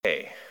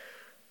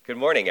Good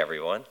morning,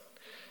 everyone.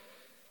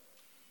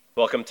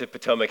 Welcome to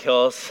Potomac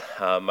Hills.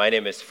 My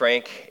name is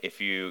Frank.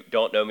 If you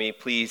don't know me,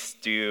 please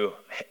do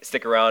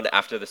stick around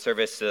after the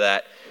service so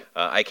that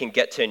I can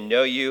get to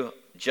know you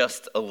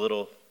just a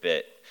little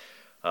bit.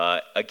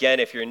 Again,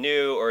 if you're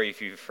new or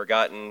if you've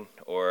forgotten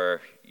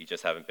or you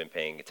just haven't been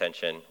paying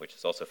attention, which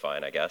is also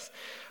fine, I guess,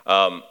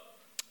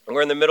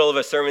 we're in the middle of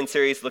a sermon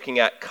series looking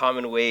at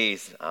common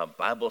ways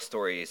Bible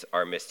stories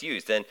are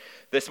misused. And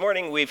this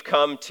morning we've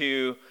come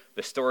to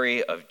the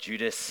story of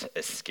Judas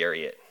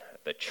Iscariot,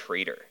 the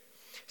traitor.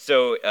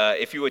 So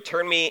if you would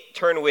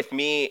turn with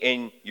me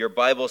in your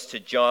Bibles to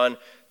John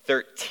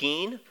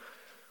 13,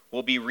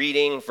 we'll be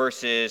reading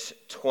verses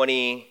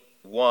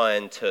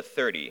 21 to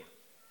 30.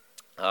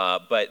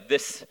 But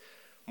this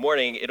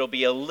morning, it'll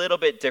be a little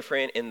bit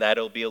different in that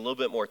it'll be a little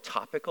bit more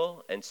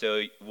topical, and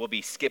so we'll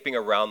be skipping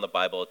around the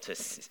Bible to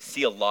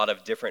see a lot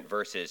of different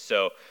verses.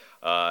 So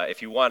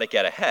if you want to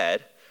get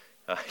ahead,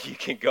 you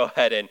can go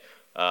ahead and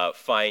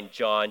find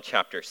John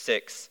chapter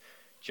 6,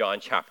 John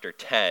chapter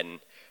 10,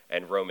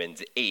 and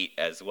Romans 8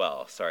 as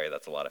well. Sorry,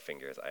 that's a lot of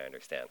fingers, I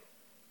understand.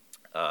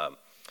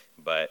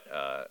 But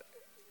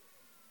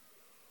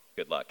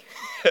good luck.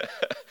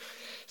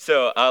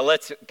 So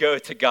let's go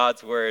to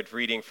God's word,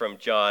 reading from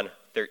John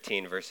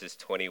 13, verses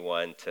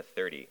 21 to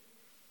 30.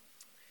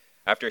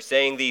 After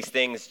saying these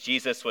things,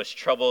 Jesus was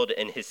troubled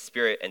in his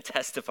spirit and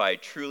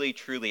testified, "Truly,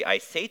 truly, I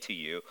say to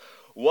you,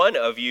 one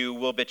of you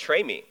will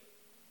betray me."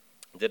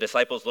 The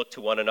disciples looked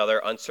to one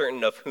another,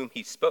 uncertain of whom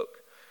he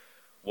spoke.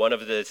 One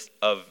of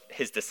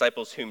his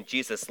disciples whom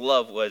Jesus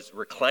loved was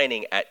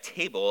reclining at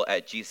table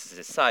at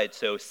Jesus' side,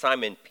 so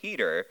Simon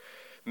Peter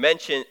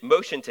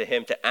motioned to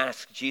him to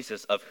ask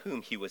Jesus of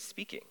whom he was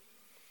speaking.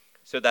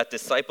 So that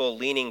disciple,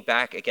 leaning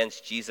back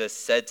against Jesus,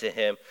 said to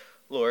him,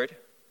 "Lord,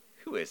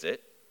 who is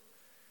it?"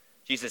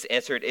 Jesus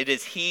answered, "It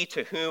is he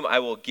to whom I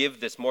will give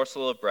this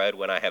morsel of bread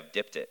when I have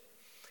dipped it."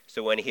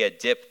 So when he had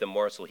dipped the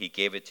morsel, he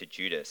gave it to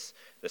Judas,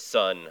 the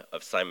son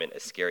of Simon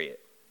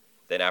Iscariot.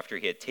 Then after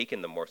he had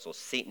taken the morsel,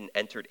 Satan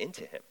entered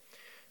into him.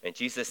 And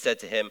Jesus said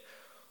to him,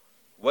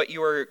 "What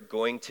you are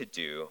going to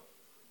do,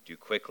 do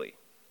quickly."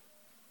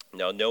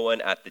 Now no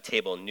one at the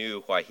table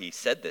knew why he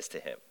said this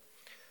to him.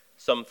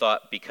 Some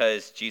thought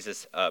because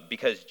Judas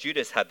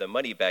had the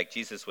money bag,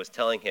 Jesus was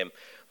telling him,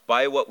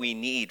 "Buy what we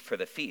need for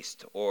the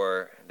feast,"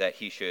 or that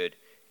he should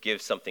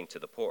give something to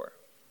the poor.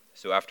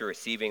 So after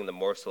receiving the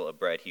morsel of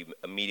bread, he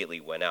immediately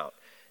went out,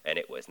 and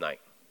it was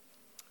night.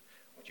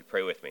 Would you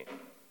pray with me?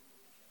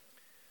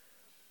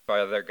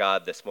 Father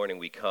God, this morning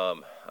we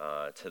come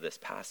to this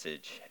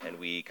passage, and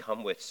we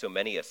come with so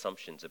many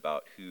assumptions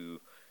about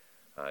who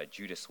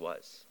Judas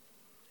was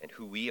and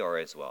who we are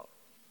as well.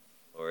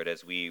 Lord,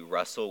 as we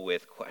wrestle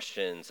with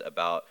questions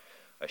about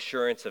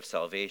assurance of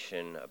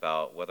salvation,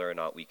 about whether or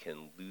not we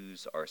can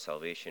lose our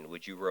salvation,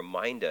 would you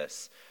remind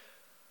us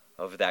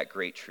of that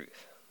great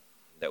truth,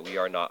 that we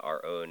are not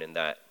our own and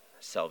that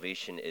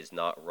salvation is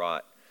not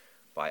wrought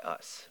by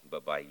us,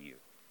 but by you.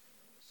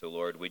 So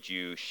Lord, would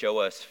you show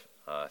us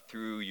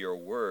through your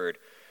word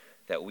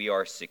that we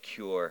are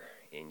secure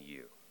in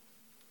you.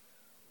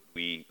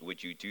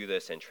 Would you do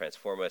this and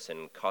transform us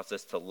and cause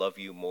us to love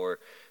you more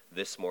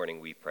this morning,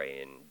 we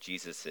pray, in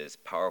Jesus'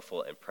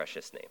 powerful and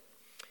precious name.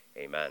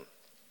 Amen.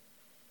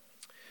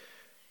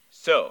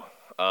 So,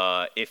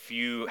 if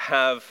you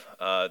have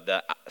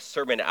the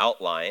sermon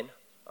outline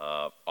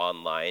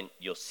online,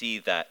 you'll see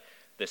that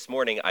this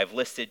morning I've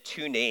listed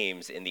two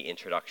names in the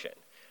introduction: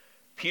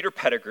 Peter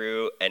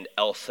Pettigrew and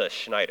Elsa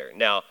Schneider.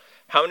 Now,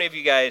 how many of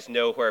you guys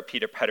know where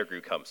Peter Pettigrew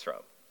comes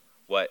from?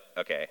 What?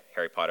 Okay,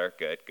 Harry Potter.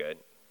 Good,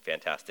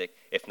 fantastic.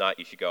 If not,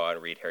 you should go out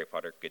and read Harry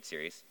Potter. Good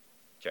series,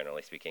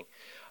 generally speaking.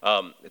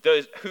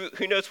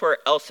 Who knows where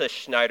Elsa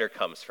Schneider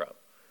comes from?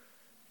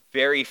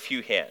 Very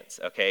few hands,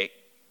 okay?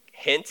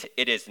 Hint,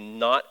 it is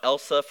not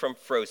Elsa from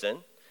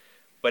Frozen,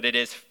 but it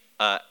is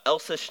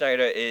Elsa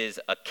Schneider is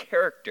a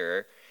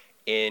character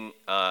in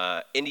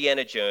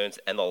Indiana Jones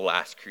and the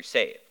Last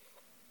Crusade.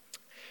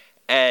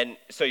 And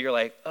so you're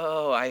like,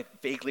 oh, I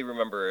vaguely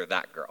remember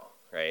that girl,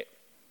 right?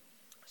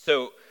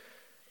 So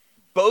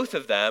both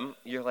of them,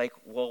 you're like,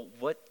 well,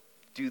 what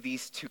do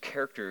these two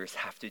characters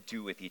have to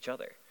do with each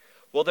other?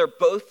 Well, they're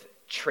both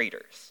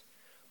traitors,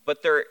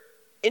 but they're,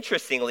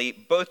 interestingly,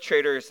 both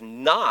traitors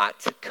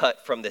not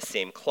cut from the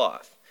same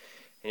cloth.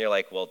 And you're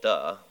like, well,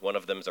 duh. One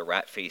of them's a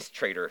rat-faced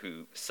traitor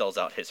who sells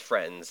out his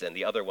friends, and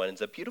the other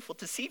one's a beautiful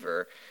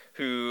deceiver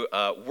who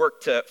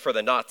worked for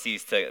the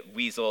Nazis to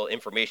weasel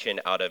information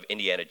out of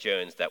Indiana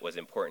Jones that was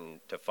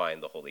important to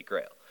find the Holy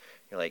Grail.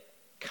 You're like,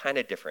 kind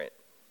of different,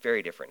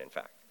 very different, in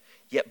fact.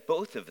 Yet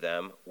both of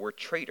them were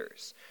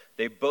traitors.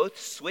 They both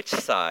switched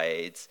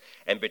sides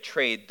and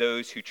betrayed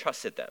those who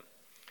trusted them.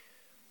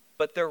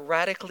 But they're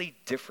radically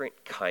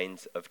different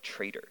kinds of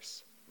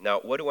traitors. Now,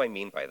 what do I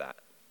mean by that?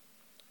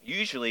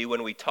 Usually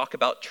when we talk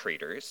about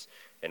traitors,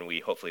 and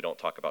we hopefully don't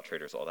talk about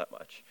traitors all that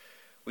much,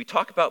 we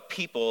talk about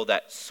people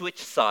that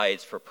switch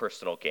sides for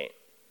personal gain.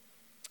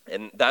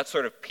 And that's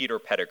sort of Peter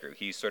Pettigrew.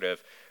 He sort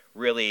of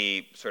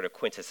really sort of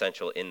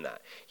quintessential in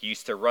that. He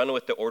used to run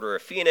with the Order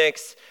of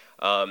Phoenix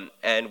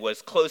and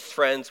was close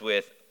friends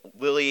with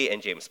Lily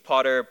and James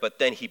Potter, but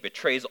then he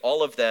betrays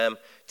all of them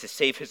to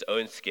save his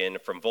own skin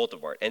from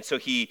Voldemort. And so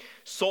he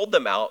sold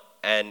them out,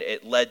 and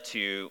it led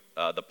to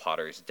the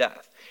Potter's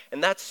death.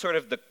 And that's sort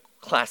of the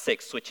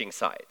classic switching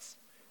sides,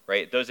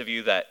 right? Those of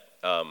you that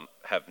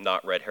have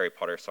not read Harry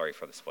Potter, sorry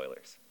for the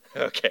spoilers.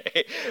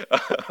 Okay.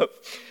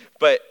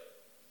 But,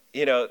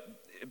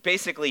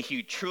 basically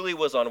he truly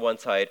was on one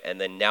side,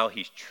 and then now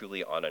he's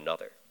truly on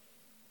another.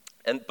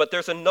 But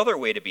there's another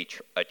way to be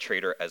a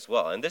traitor as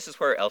well, and this is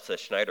where Elsa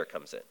Schneider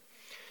comes in.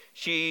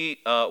 She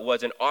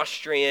was an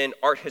Austrian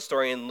art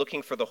historian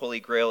looking for the Holy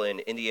Grail in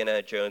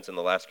Indiana Jones and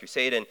the Last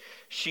Crusade, and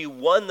she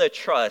won the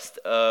trust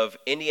of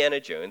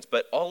Indiana Jones,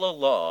 but all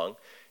along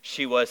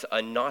she was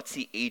a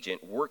Nazi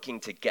agent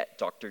working to get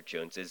Dr.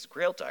 Jones's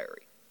Grail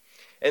diary.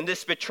 And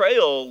this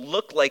betrayal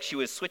looked like she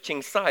was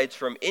switching sides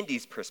from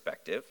Indy's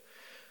perspective,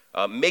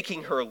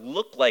 making her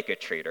look like a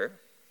traitor,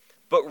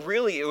 but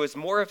really it was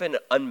more of an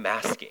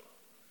unmasking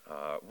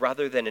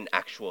rather than an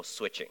actual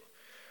switching.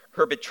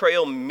 Her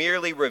betrayal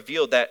merely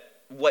revealed that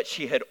what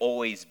she had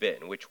always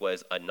been, which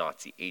was a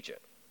Nazi agent.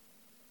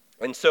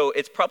 And so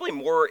it's probably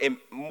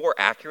more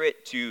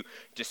accurate to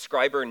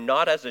describe her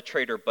not as a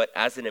traitor, but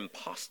as an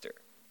imposter.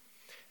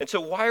 And so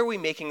why are we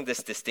making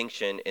this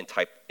distinction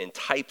in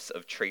types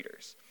of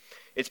traitors?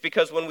 It's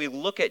because when we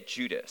look at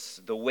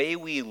Judas, the way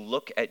we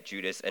look at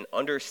Judas and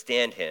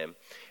understand him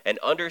and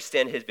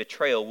understand his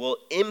betrayal will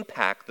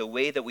impact the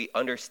way that we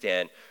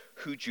understand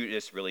who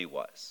Judas really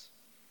was.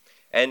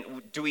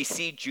 And do we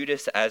see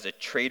Judas as a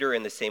traitor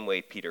in the same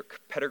way Peter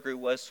Pettigrew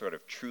was, sort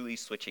of truly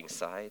switching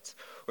sides?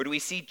 Or do we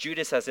see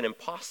Judas as an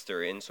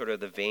imposter in sort of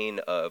the vein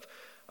of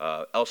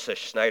Elsa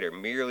Schneider,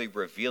 merely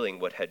revealing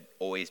what had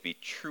always been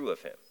true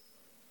of him?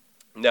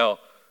 Now,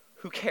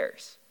 who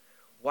cares?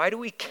 Why do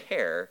we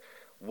care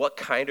what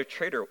kind of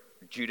traitor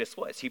Judas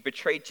was? He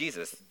betrayed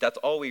Jesus. That's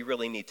all we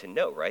really need to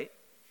know, right?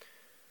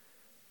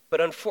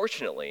 But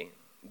unfortunately,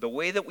 the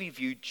way that we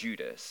view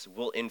Judas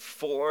will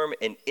inform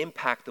and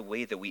impact the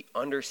way that we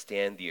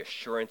understand the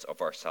assurance of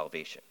our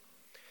salvation.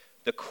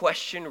 The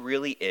question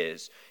really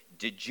is,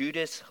 did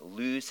Judas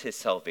lose his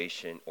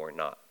salvation or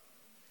not?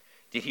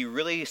 Did he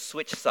really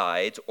switch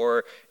sides,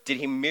 or did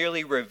he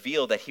merely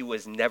reveal that he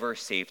was never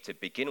saved to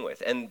begin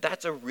with? And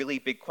that's a really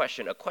big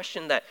question, a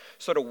question that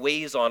sort of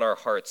weighs on our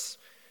hearts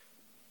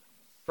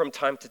from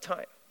time to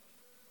time.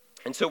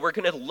 And so we're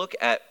going to look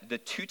at the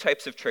two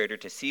types of traitor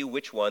to see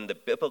which one the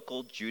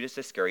biblical Judas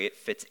Iscariot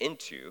fits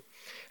into,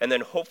 and then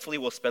hopefully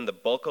we'll spend the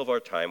bulk of our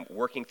time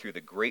working through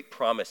the great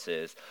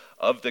promises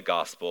of the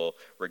gospel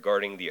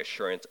regarding the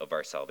assurance of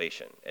our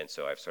salvation. And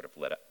so I've sort of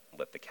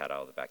let the cat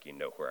out of the bag. You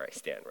know where I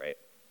stand, right?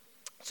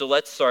 So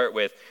let's start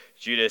with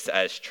Judas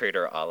as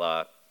traitor a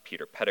la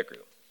Peter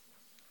Pettigrew.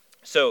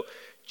 So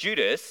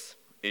Judas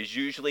is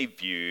usually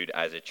viewed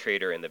as a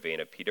traitor in the vein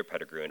of Peter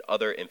Pettigrew and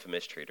other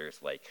infamous traitors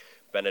like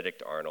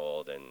Benedict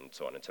Arnold and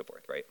so on and so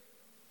forth, right?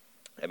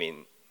 I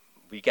mean,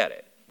 we get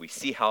it. We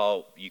see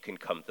how you can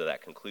come to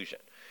that conclusion.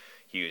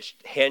 He was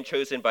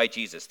hand-chosen by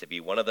Jesus to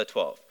be one of the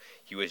 12.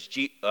 He was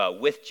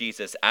with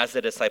Jesus as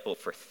a disciple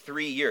for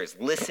 3 years,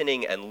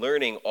 listening and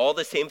learning all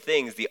the same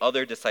things the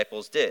other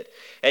disciples did,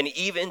 and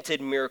even did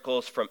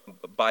miracles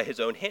by his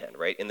own hand,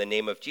 right, in the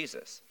name of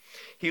Jesus.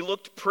 He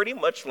looked pretty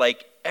much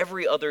like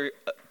every other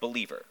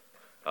believer,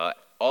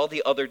 all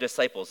the other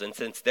disciples, and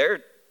since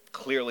they're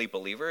clearly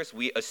believers,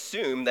 we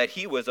assume that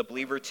he was a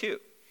believer too.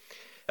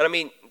 And I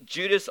mean,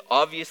 Judas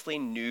obviously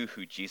knew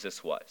who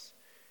Jesus was.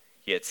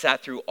 He had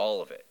sat through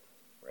all of it.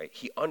 Right?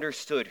 He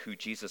understood who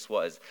Jesus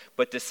was,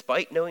 but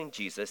despite knowing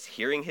Jesus,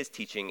 hearing his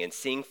teaching, and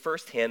seeing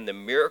firsthand the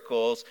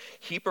miracles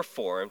he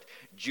performed,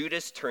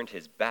 Judas turned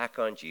his back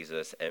on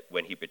Jesus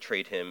when he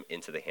betrayed him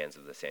into the hands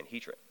of the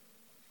Sanhedrin.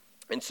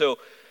 And so,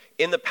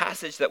 in the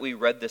passage that we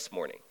read this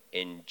morning,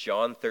 in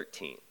John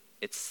 13,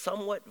 it's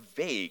somewhat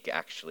vague,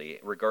 actually,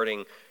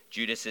 regarding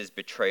Judas's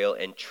betrayal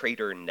and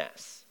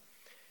traitorness.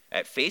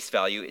 At face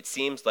value, it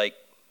seems like,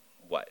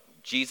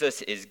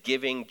 Jesus is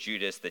giving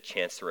Judas the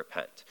chance to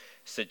repent,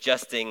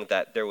 suggesting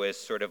that there was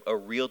sort of a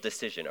real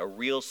decision, a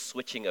real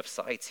switching of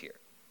sides here.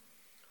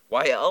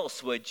 Why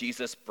else would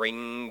Jesus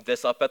bring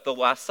this up at the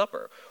Last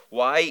Supper?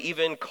 Why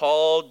even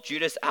call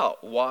Judas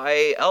out?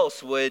 Why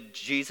else would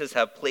Jesus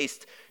have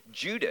placed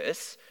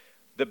Judas,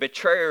 the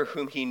betrayer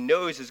whom he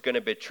knows is going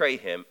to betray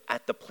him,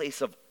 at the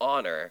place of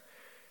honor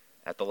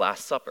at the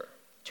Last Supper,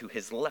 to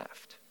his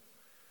left?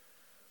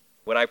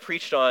 When I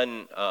preached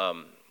on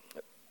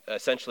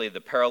essentially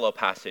the parallel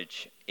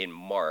passage in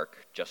Mark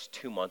just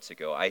 2 months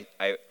ago,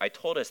 I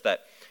told us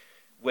that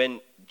when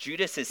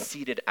Judas is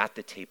seated at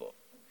the table,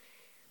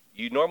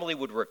 you normally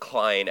would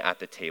recline at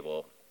the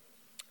table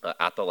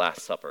at the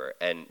Last Supper,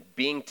 and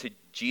being to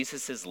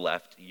Jesus'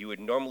 left, you would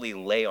normally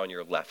lay on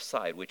your left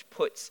side, which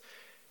puts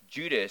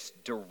Judas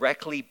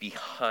directly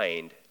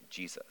behind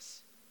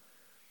Jesus.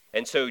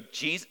 And so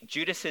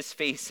Judas's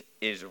face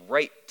is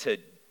right to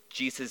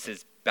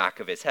Jesus's back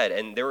of his head.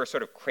 And they were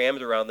sort of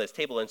crammed around this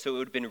table. And so it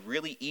would have been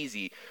really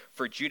easy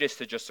for Judas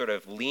to just sort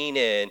of lean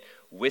in,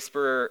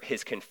 whisper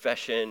his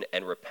confession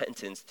and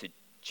repentance to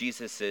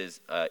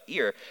Jesus's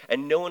ear,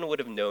 and no one would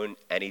have known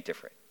any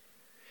different.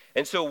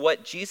 And so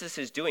what Jesus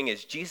is doing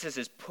is Jesus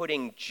is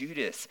putting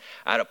Judas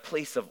at a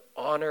place of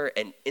honor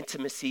and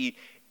intimacy,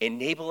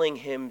 enabling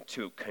him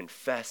to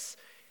confess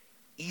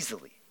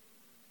easily.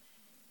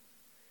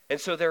 And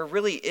so there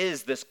really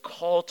is this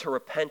call to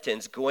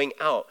repentance going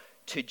out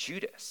to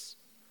Judas,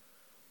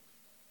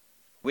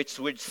 which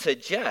would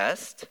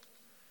suggest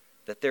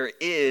that there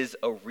is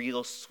a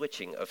real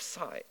switching of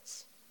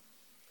sides.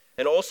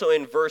 And also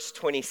in verse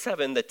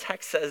 27, the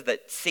text says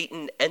that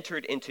Satan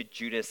entered into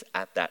Judas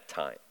at that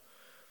time.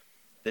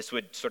 This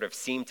would sort of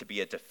seem to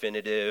be a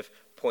definitive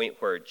point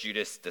where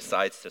Judas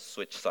decides to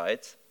switch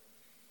sides.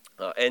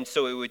 And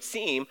so it would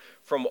seem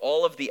from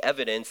all of the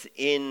evidence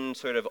in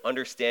sort of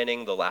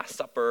understanding the Last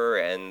Supper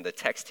and the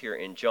text here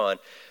in John,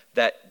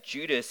 that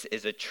Judas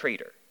is a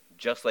traitor,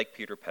 just like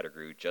Peter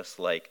Pettigrew, just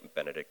like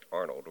Benedict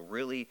Arnold,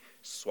 really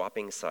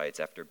swapping sides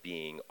after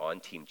being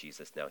on Team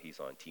Jesus. Now he's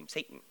on Team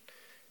Satan.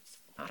 It's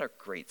not a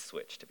great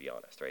switch, to be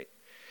honest, right?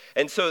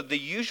 And so the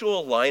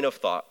usual line of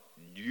thought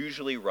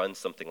usually runs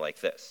something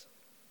like this.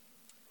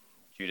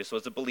 Judas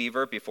was a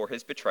believer before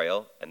his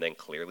betrayal, and then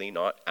clearly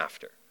not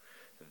after.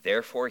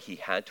 Therefore, he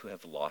had to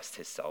have lost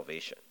his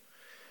salvation.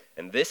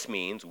 And this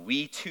means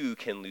we too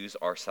can lose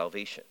our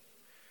salvation.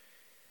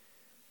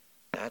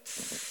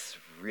 That's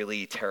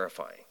really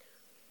terrifying.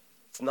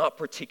 It's not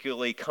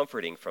particularly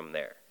comforting from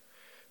there.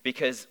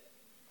 Because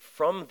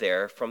from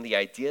there, from the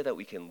idea that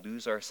we can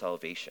lose our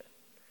salvation,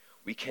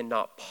 we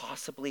cannot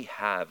possibly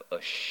have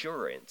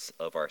assurance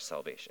of our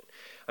salvation.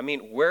 I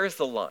mean, where's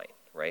the line,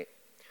 right?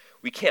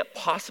 We can't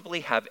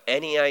possibly have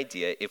any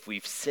idea if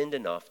we've sinned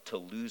enough to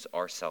lose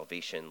our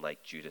salvation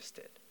like Judas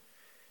did.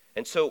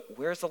 And so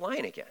where's the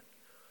line again?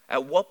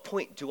 At what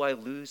point do I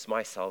lose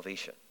my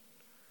salvation?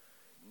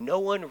 No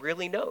one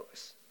really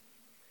knows.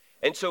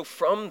 And so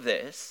from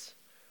this,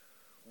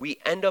 we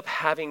end up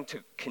having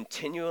to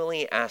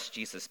continually ask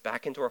Jesus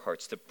back into our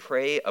hearts to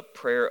pray a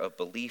prayer of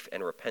belief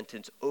and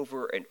repentance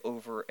over and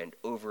over and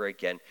over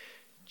again,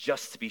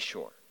 just to be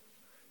sure,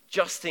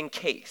 just in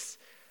case.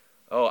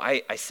 Oh,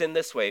 I sinned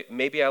this way.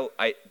 Maybe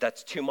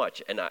that's too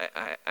much, and I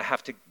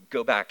have to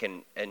go back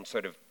and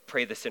sort of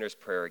pray the sinner's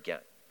prayer again.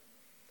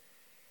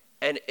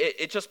 And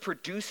it just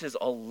produces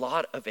a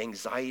lot of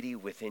anxiety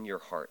within your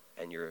heart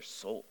and your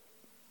soul.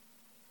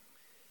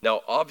 Now,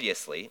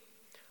 obviously,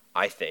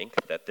 I think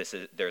that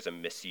there's a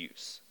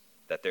misuse,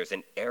 that there's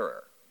an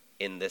error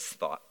in this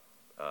thought,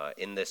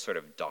 in this sort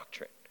of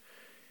doctrine,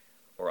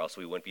 or else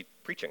we wouldn't be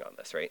preaching on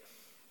this, right?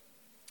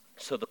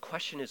 So the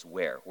question is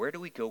where? Where do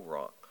we go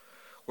wrong?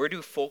 Where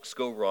do folks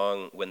go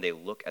wrong when they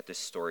look at this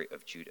story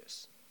of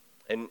Judas?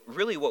 And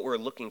really what we're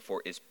looking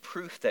for is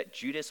proof that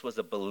Judas was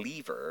a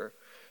believer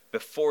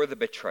before the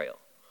betrayal.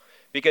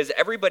 Because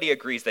everybody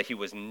agrees that he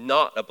was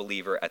not a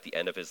believer at the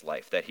end of his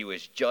life, that he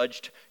was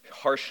judged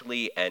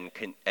harshly and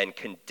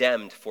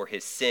condemned for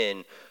his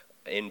sin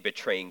in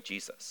betraying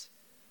Jesus.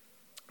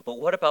 But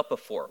what about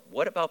before?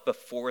 What about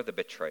before the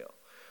betrayal?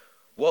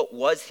 What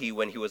was he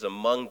when he was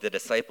among the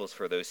disciples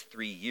for those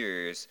 3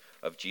 years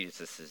of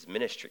Jesus'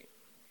 ministry?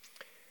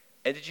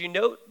 And did you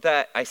note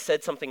that I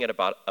said something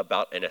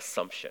about an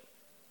assumption?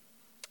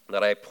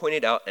 That I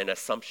pointed out an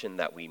assumption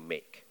that we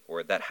make,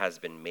 or that has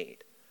been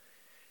made.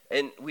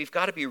 And we've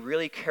got to be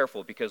really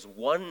careful because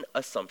one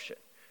assumption,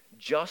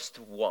 just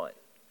one,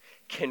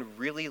 can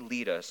really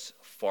lead us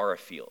far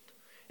afield.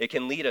 It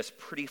can lead us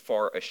pretty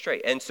far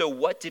astray. And so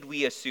what did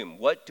we assume?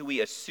 What do we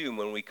assume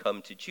when we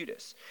come to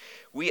Judas?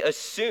 We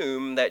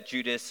assume that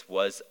Judas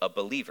was a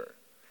believer.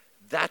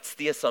 That's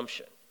the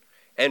assumption.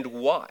 And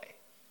why?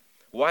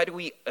 Why do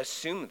we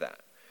assume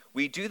that?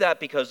 We do that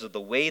because of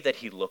the way that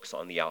he looks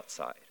on the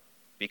outside,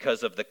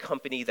 because of the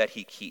company that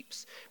he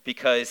keeps,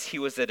 because he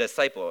was a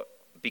disciple,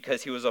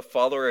 because he was a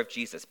follower of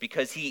Jesus,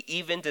 because he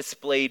even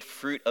displayed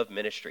fruit of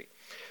ministry.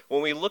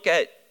 When we look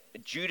at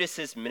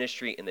Judas's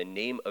ministry in the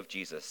name of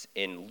Jesus,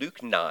 in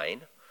Luke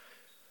 9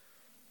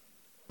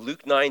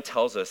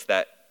 tells us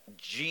that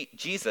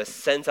Jesus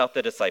sends out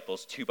the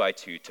disciples 2 by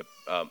 2 to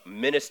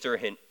minister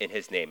in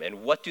his name.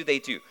 And what do?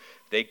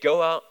 They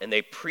go out and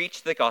they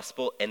preach the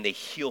gospel and they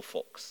heal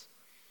folks.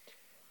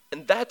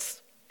 And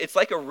it's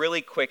like a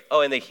really quick,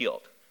 and they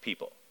healed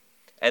people.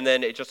 And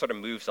then it just sort of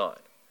moves on.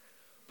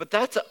 But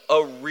that's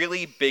a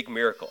really big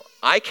miracle.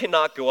 I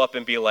cannot go up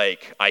and be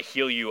like, I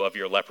heal you of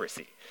your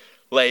leprosy.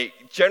 Like,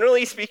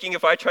 generally speaking,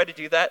 if I try to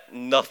do that,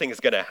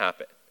 nothing's going to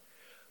happen.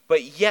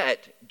 But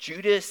yet,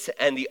 Judas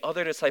and the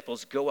other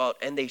disciples go out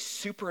and they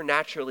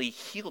supernaturally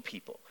heal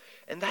people.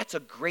 And that's a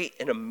great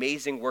and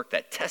amazing work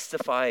that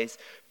testifies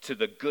to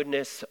the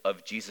goodness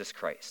of Jesus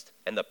Christ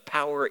and the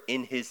power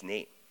in his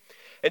name.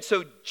 And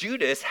so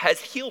Judas has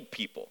healed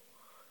people.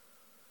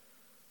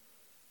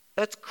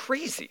 That's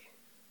crazy.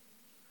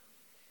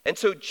 And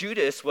so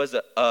Judas was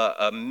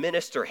a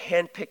minister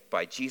handpicked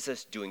by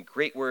Jesus, doing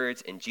great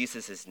words in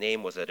Jesus'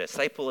 name, was a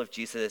disciple of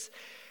Jesus,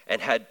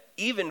 and had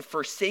even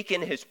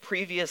forsaken his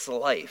previous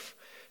life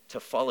to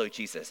follow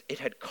Jesus. It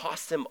had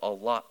cost him a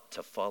lot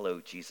to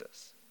follow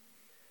Jesus.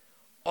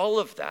 All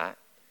of that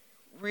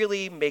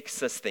really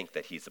makes us think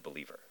that he's a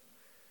believer.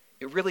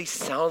 It really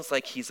sounds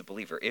like he's a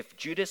believer. If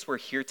Judas were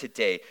here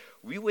today,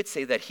 we would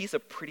say that he's a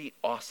pretty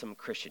awesome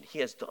Christian. He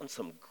has done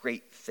some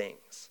great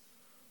things.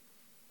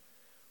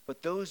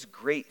 But those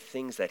great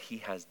things that he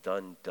has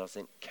done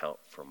doesn't count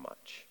for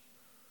much.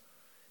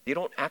 They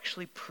don't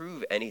actually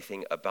prove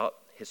anything about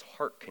his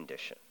heart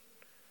condition.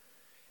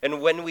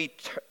 And when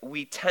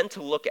we tend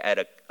to look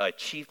at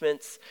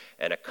achievements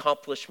and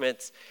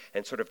accomplishments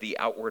and sort of the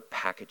outward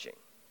packaging.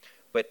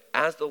 But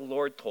as the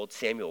Lord told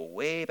Samuel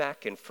way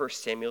back in 1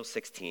 Samuel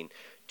 16,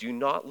 do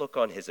not look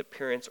on his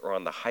appearance or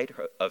on the height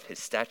of his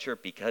stature,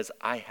 because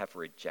I have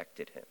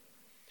rejected him.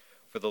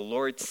 For the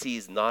Lord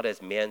sees not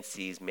as man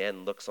sees.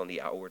 Man looks on the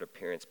outward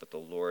appearance, but the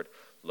Lord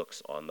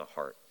looks on the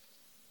heart.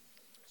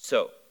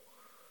 So,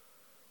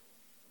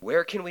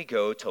 where can we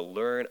go to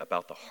learn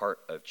about the heart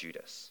of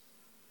Judas?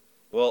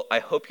 Well, I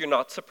hope you're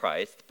not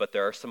surprised, but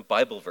there are some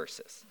Bible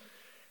verses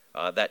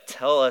that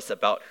tell us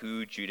about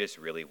who Judas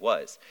really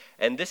was.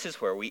 And this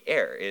is where we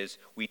err, is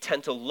we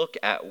tend to look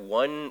at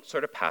one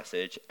sort of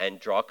passage and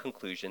draw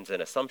conclusions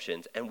and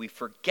assumptions, and we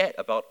forget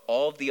about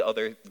all of the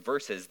other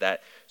verses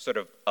that sort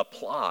of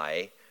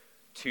apply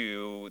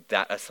to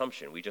that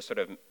assumption. We just sort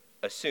of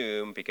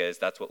assume because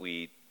that's what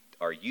we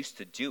are used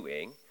to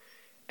doing,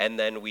 and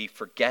then we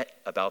forget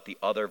about the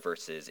other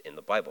verses in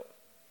the Bible.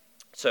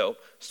 So,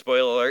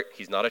 spoiler alert,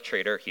 he's not a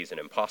traitor, he's an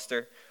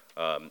imposter.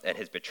 And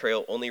his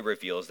betrayal only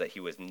reveals that he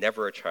was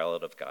never a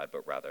child of God,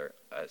 but rather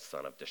a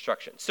son of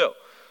destruction. So,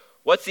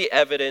 what's the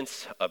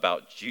evidence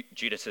about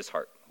Judas's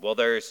heart? Well,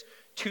 there's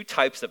two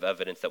types of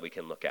evidence that we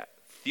can look at: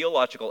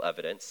 theological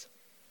evidence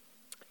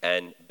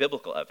and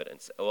biblical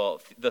evidence.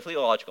 Well, the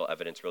theological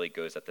evidence really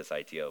goes at this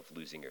idea of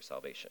losing your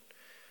salvation,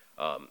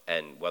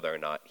 and whether or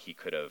not he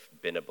could have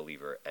been a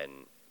believer and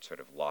sort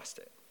of lost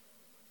it.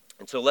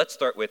 And so let's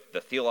start with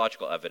the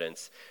theological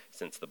evidence,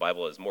 since the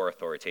Bible is more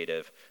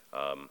authoritative.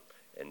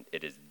 And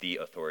it is the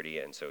authority,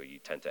 and so you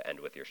tend to end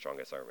with your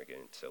strongest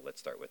argument. So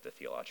let's start with the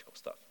theological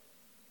stuff.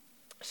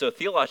 So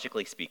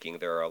theologically speaking,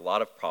 there are a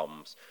lot of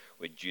problems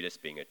with Judas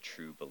being a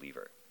true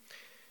believer.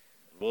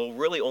 We'll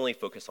really only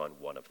focus on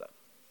one of them.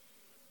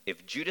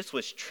 If Judas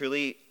was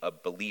truly a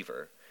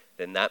believer,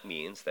 then that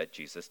means that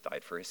Jesus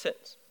died for his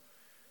sins,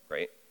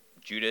 right?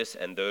 Judas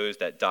and those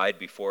that died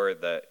before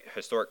the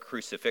historic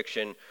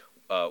crucifixion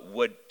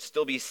would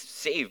still be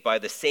saved by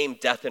the same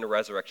death and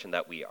resurrection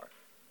that we are.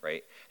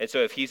 Right? And so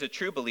if he's a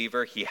true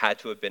believer, he had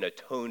to have been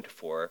atoned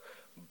for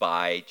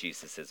by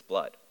Jesus'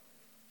 blood.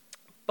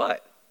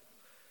 But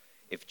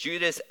if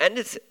Judas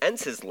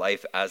ends his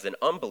life as an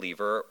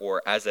unbeliever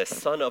or as a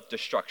son of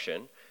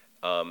destruction,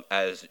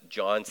 as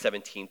John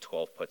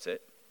 17:12 puts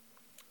it,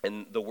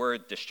 and the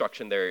word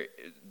destruction there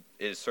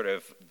is sort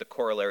of the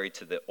corollary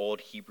to the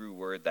old Hebrew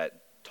word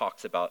that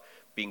talks about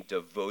being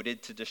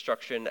devoted to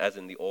destruction, as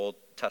in the Old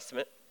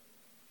Testament.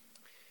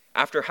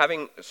 After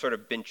having sort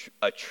of been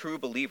a true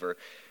believer,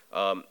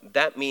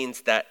 that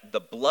means that the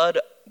blood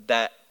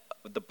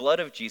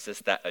of Jesus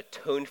that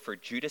atoned for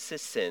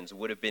Judas's sins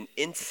would have been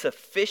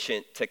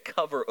insufficient to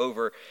cover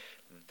over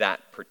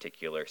that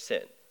particular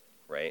sin,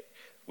 right?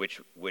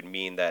 Which would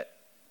mean that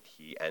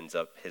he ends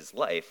up his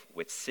life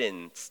with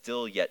sin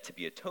still yet to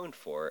be atoned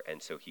for,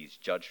 and so he's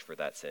judged for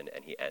that sin,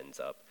 and he ends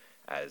up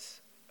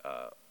as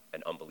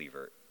an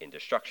unbeliever in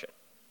destruction.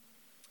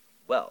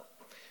 Well,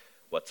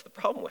 what's the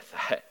problem with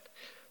that?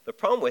 The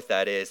problem with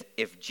that is,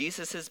 if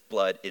Jesus'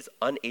 blood is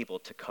unable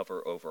to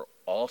cover over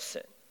all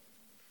sin,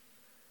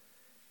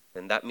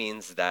 then that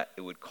means that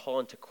it would call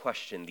into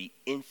question the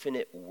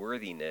infinite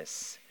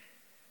worthiness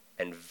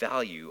and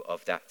value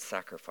of that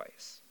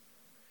sacrifice,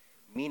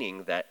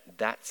 meaning that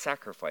that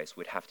sacrifice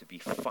would have to be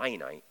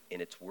finite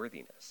in its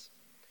worthiness.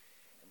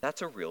 And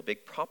that's a real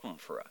big problem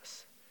for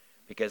us,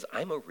 because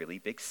I'm a really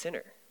big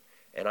sinner,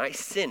 and I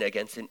sin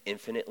against an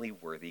infinitely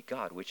worthy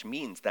God, which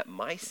means that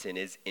my sin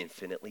is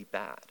infinitely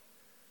bad.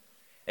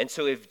 And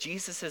so if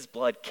Jesus'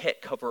 blood can't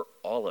cover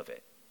all of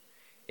it,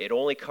 it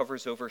only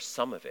covers over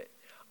some of it,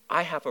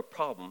 I have a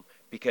problem,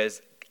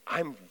 because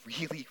I'm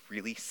really,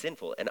 really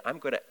sinful, and I'm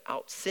going to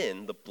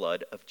out-sin the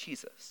blood of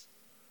Jesus.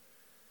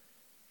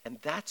 And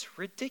that's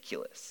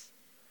ridiculous.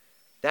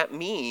 That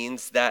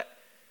means that,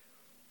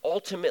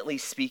 ultimately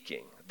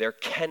speaking, there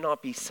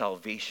cannot be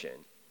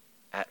salvation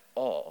at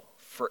all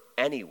for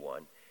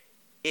anyone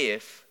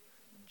if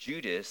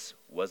Judas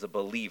was a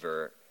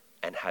believer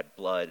and had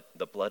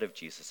the blood of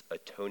Jesus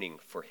atoning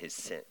for his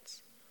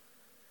sins.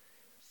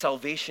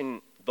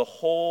 Salvation, the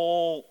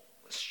whole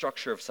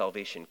structure of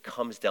salvation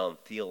comes down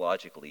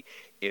theologically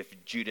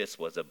if Judas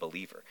was a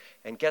believer.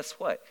 And guess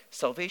what?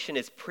 Salvation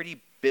is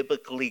pretty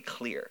biblically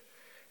clear.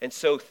 And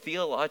so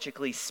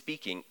theologically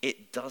speaking,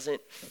 it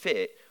doesn't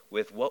fit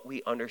with what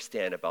we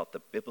understand about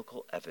the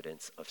biblical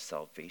evidence of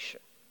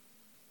salvation.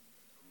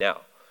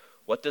 Now,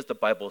 What does the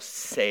Bible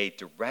say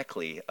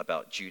directly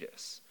about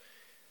Judas?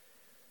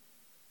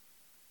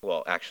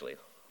 Well, actually,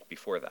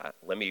 before that,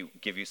 let me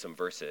give you some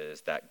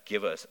verses that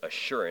give us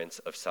assurance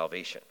of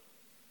salvation.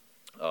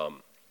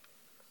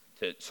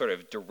 To sort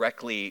of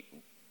directly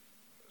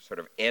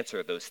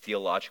answer those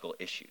theological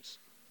issues.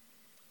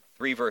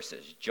 3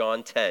 verses,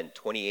 John 10,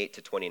 28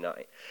 to 29.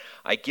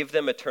 I give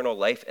them eternal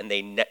life, and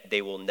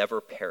they will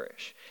never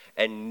perish,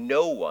 and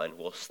no one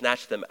will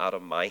snatch them out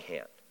of my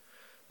hand.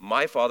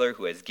 My Father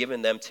who has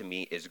given them to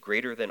me is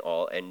greater than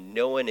all, and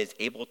no one is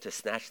able to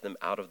snatch them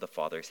out of the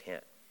Father's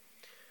hand.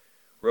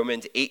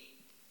 Romans 8,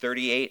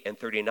 38 and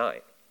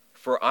 39.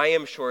 For I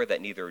am sure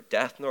that neither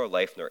death nor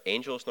life, nor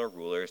angels nor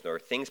rulers, nor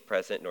things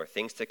present, nor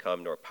things to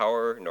come, nor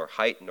power, nor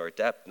height, nor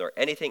depth, nor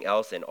anything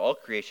else in all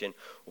creation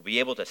will be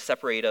able to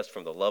separate us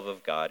from the love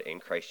of God in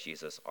Christ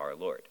Jesus our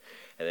Lord.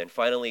 And then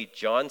finally,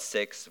 John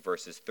 6,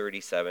 verses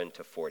 37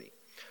 to 40.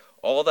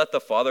 All that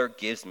the Father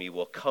gives me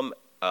will come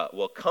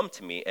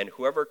to me, and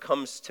whoever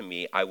comes to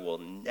me I will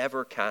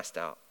never cast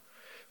out.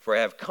 For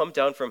I have come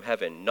down from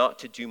heaven not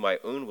to do my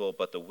own will,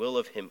 but the will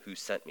of him who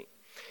sent me.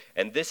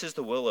 And this is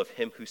the will of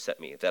him who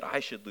sent me, that I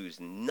should lose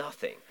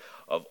nothing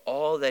of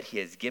all that he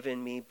has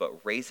given me,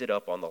 but raise it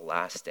up on the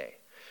last day.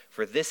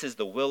 For this is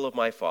the will of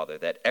my Father,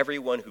 that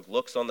everyone who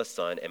looks on the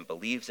Son and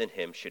believes in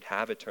him should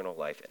have eternal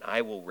life, and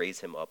I will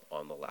raise him up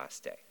on the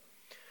last day.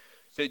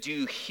 So do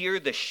you hear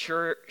the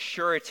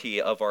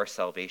surety of our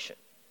salvation?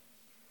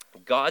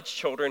 God's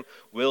children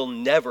will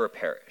never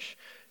perish.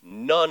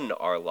 None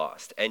are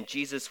lost, and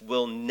Jesus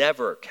will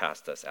never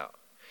cast us out.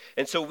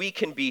 And so we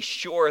can be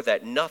sure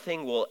that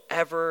nothing will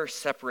ever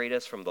separate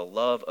us from the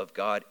love of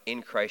God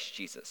in Christ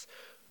Jesus.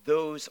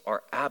 Those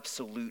are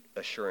absolute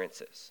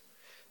assurances.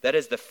 That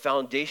is the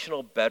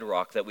foundational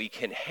bedrock that we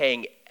can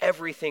hang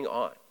everything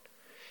on.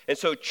 And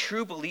so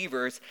true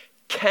believers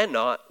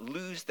cannot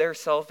lose their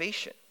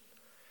salvation.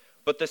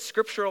 But the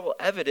scriptural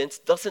evidence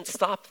doesn't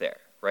stop there,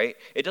 right?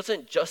 It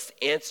doesn't just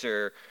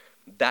answer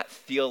that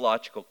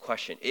theological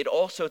question. It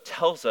also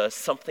tells us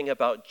something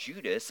about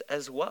Judas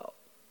as well.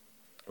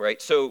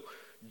 Right, so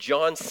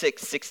John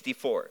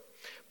 6:64.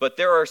 But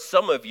there are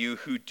some of you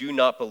who do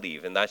not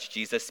believe, and that's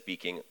Jesus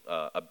speaking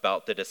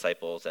about the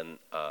disciples and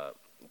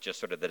just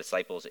sort of the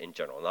disciples in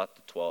general, not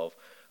the 12,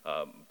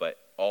 but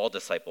all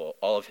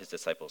of his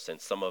disciples,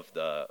 since some of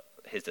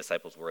his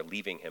disciples were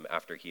leaving him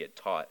after he had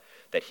taught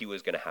that he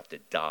was going to have to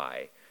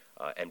die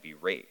and be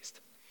raised.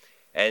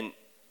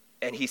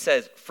 And he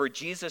says, for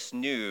Jesus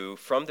knew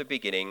from the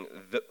beginning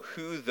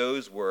who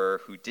those were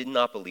who did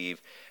not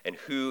believe and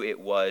who it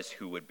was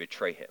who would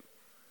betray him.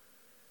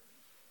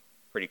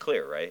 Pretty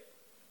clear, right?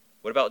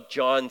 What about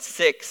John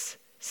 6,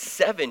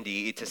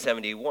 70 to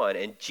 71?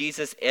 And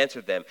Jesus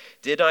answered them,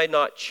 did I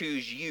not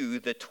choose you,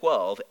 the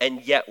 12,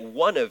 and yet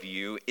one of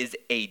you is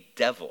a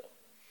devil?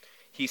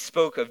 He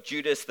spoke of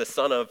Judas, the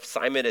son of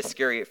Simon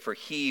Iscariot, for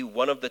he,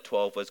 one of the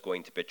 12, was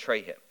going to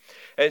betray him.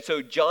 And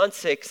so John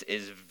 6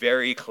 is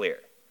very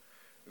clear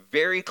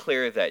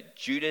that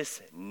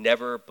Judas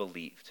never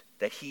believed,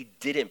 that he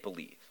didn't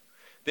believe.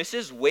 This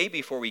is way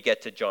before we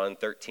get to John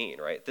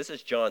 13, right? This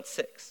is John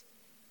 6.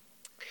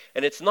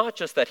 And it's not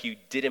just that he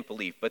didn't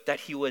believe, but that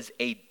he was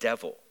a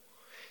devil.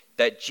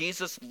 That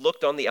Jesus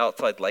looked on the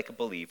outside like a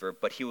believer,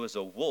 but he was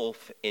a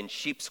wolf in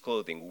sheep's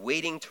clothing,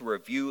 waiting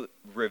to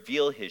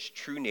reveal his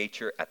true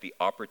nature at the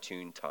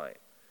opportune time.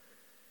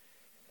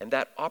 And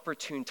that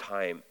opportune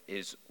time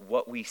is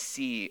what we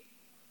see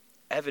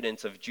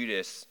evidence of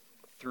Judas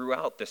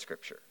throughout the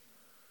scripture,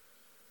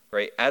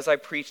 right? As I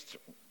preached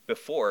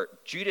before,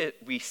 Judas,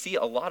 we see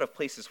a lot of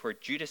places where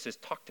Judas is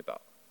talked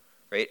about,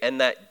 right?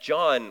 And that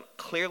John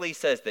clearly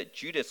says that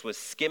Judas was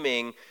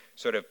skimming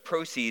sort of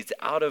proceeds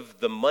out of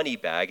the money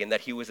bag and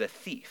that he was a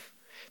thief,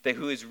 that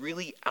he was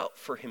really out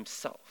for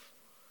himself.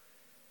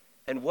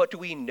 And what do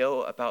we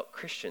know about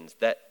Christians?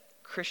 That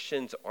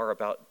Christians are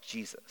about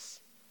Jesus,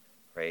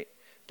 right?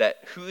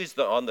 That who is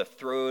on the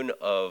throne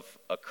of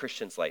a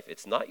Christian's life?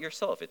 It's not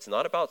yourself. It's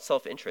not about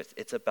self-interest.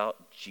 It's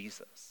about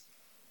Jesus.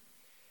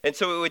 And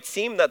so it would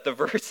seem that the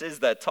verses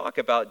that talk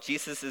about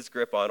Jesus'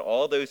 grip on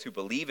all those who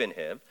believe in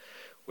him,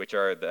 which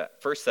are the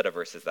first set of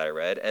verses that I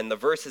read, and the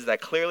verses that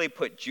clearly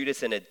put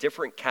Judas in a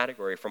different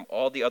category from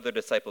all the other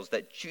disciples,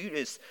 that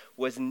Judas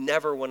was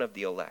never one of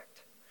the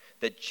elect,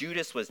 that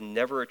Judas was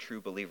never a true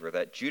believer,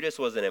 that Judas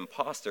was an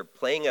imposter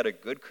playing at a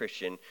good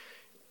Christian,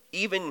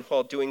 even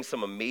while doing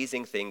some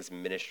amazing things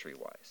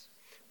ministry-wise.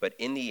 But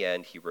in the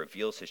end, he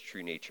reveals his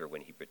true nature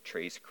when he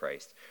betrays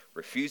Christ,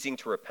 refusing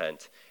to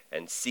repent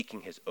and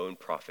seeking his own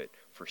profit,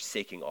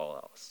 forsaking all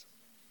else.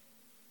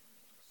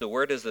 So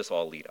where does this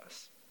all lead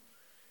us?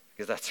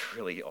 Because that's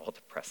really all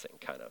depressing,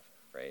 kind of,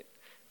 right?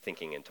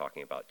 Thinking and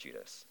talking about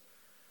Judas.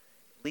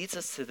 It leads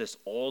us to this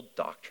old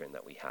doctrine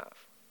that we have,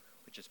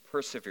 which is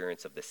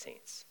perseverance of the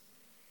saints.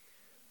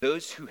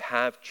 Those who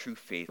have true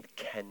faith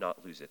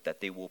cannot lose it,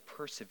 that they will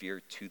persevere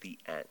to the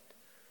end.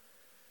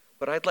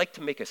 But I'd like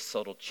to make a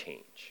subtle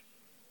change,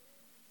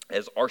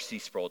 as R.C.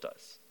 Sproul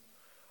does.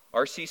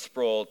 R.C.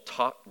 Sproul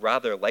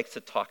rather likes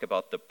to talk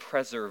about the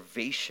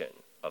preservation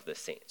of the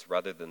saints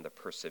rather than the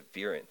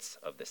perseverance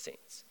of the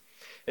saints.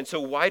 And so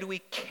why do we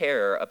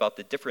care about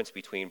the difference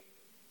between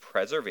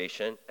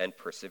preservation and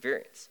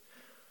perseverance?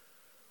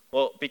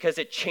 Well, because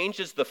it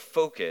changes the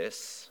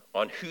focus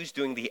on who's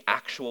doing the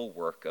actual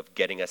work of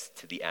getting us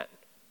to the end.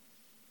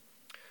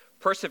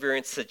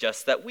 Perseverance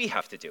suggests that we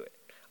have to do it.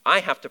 I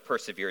have to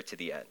persevere to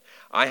the end.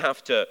 I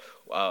have to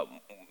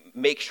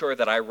make sure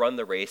that I run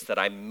the race, that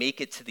I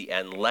make it to the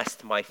end,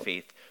 lest my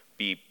faith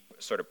be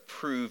sort of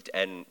proved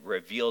and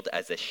revealed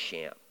as a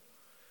sham.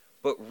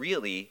 But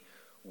really,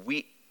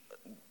 we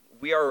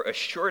are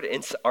assured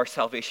in our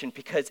salvation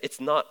because it's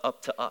not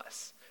up to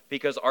us.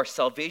 Because our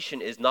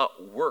salvation is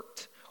not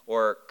worked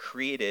or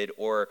created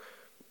or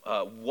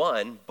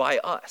won by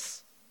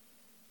us.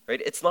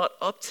 Right? It's not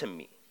up to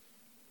me.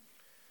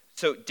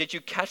 So did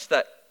you catch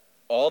that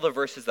all the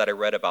verses that I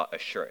read about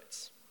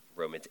assurance?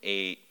 Romans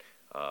 8,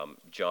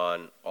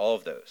 John, all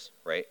of those,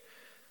 right?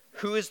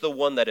 Who is the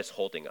one that is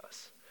holding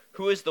us?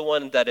 Who is the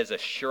one that is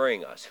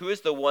assuring us? Who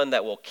is the one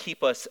that will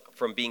keep us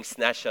from being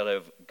snatched out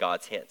of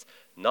God's hands?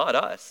 Not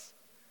us.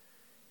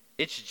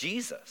 It's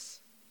Jesus.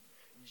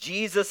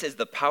 Jesus is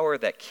the power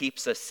that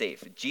keeps us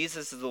safe.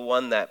 Jesus is the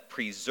one that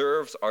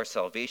preserves our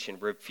salvation,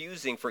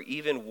 refusing for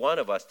even one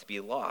of us to be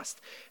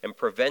lost and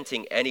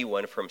preventing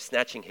anyone from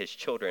snatching his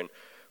children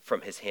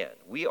from his hand.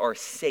 We are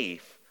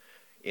safe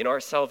in our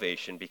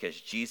salvation because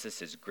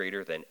Jesus is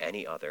greater than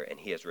any other, and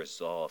he has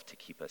resolved to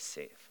keep us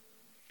safe.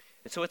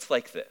 And so it's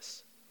like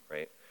this,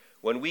 right?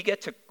 When we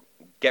get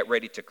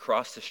ready to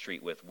cross the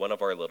street with one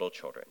of our little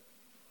children,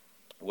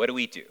 what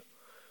do?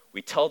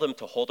 We tell them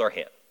to hold our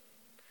hand.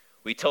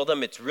 We tell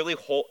them it's really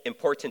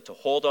important to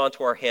hold on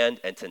to our hand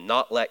and to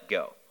not let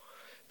go,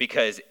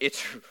 because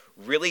it's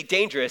really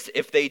dangerous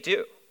if they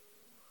do.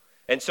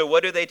 And so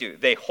what do?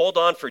 They hold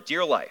on for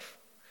dear life.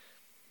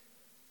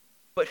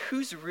 But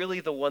who's really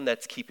the one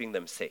that's keeping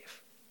them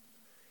safe?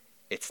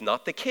 It's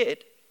not the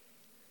kid,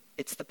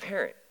 it's the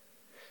parent.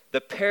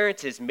 The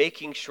parent is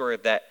making sure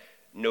that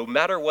no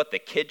matter what the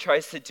kid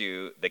tries to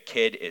do, the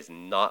kid is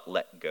not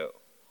let go.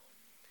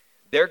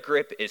 Their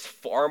grip is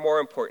far more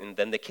important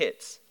than the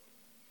kid's,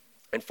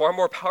 and far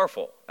more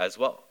powerful as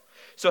well.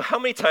 So how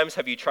many times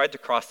have you tried to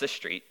cross the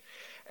street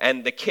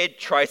and the kid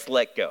tries to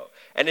let go?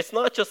 And it's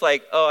not just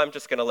like, oh, I'm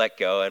just going to let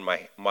go and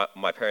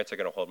my parents are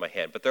going to hold my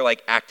hand, but they're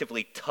like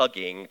actively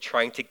tugging,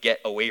 trying to get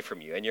away from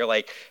you. And you're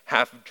like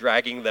half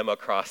dragging them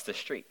across the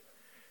street,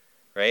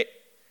 right?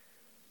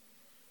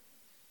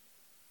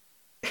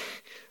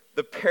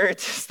 The parent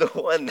is the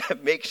one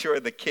that makes sure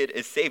the kid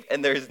is safe,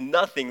 and there's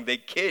nothing the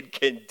kid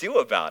can do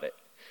about it,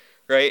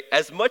 right?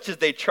 As much as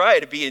they try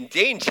to be in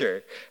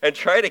danger and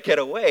try to get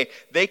away,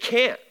 they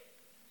can't.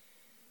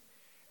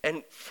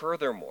 And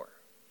furthermore,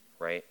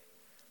 right,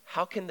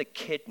 how can the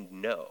kid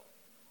know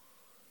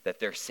that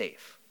they're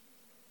safe?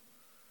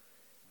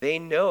 They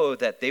know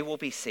that they will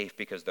be safe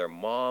because their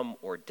mom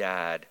or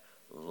dad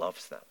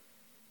loves them.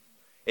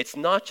 It's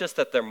not just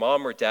that their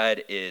mom or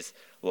dad is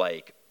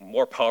like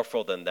more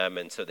powerful than them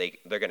and so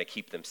they're going to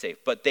keep them safe,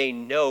 but they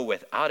know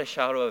without a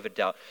shadow of a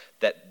doubt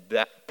that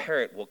that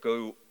parent will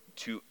go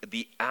to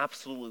the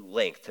absolute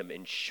length to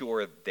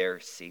ensure their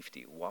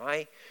safety.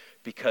 Why?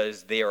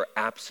 Because they are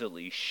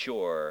absolutely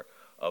sure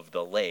of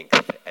the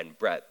length and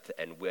breadth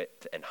and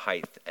width and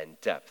height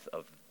and depth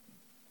of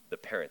the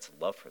parent's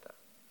love for them.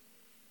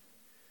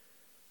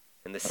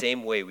 In the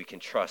same way, we can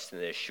trust in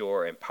the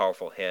sure and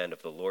powerful hand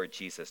of the Lord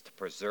Jesus to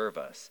preserve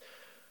us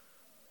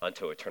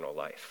unto eternal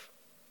life.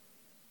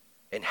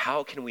 And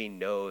how can we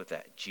know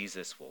that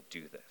Jesus will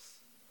do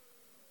this?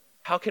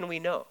 How can we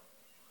know?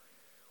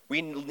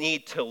 We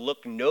need to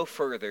look no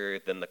further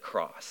than the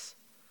cross,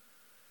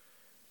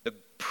 the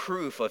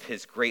proof of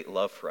his great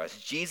love for us.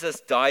 Jesus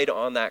died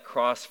on that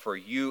cross for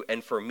you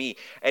and for me,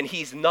 and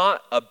he's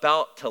not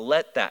about to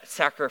let that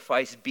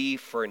sacrifice be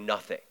for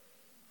nothing.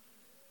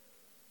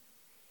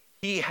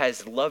 He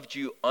has loved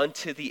you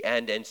unto the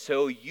end, and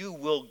so you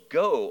will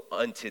go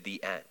unto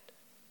the end.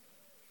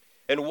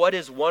 And what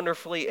is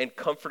wonderfully and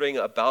comforting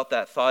about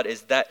that thought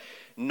is that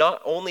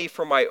not only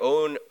for my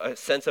own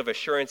sense of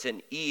assurance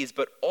and ease,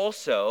 but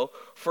also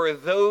for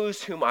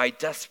those whom I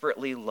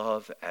desperately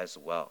love as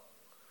well.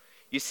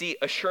 You see,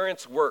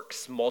 assurance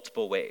works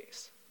multiple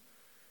ways,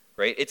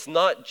 right? It's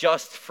not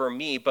just for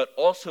me, but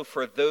also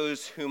for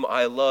those whom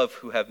I love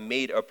who have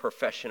made a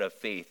profession of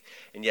faith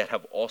and yet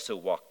have also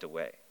walked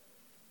away.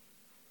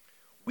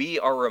 We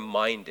are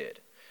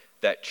reminded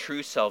that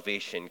true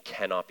salvation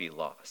cannot be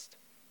lost.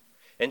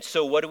 And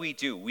so what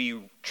do?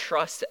 We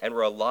trust and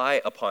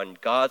rely upon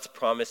God's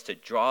promise to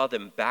draw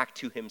them back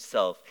to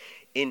himself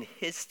in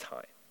his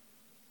time.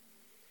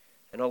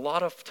 And a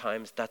lot of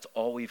times, that's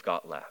all we've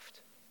got left.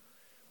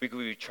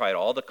 We've tried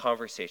all the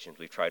conversations,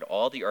 we've tried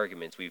all the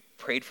arguments, we've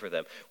prayed for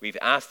them,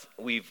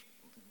 we've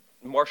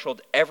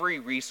marshaled every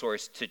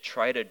resource to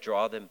try to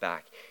draw them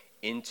back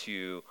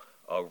into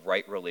a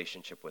right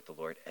relationship with the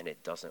Lord, and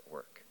it doesn't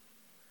work.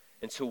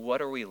 And so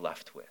what are we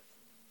left with?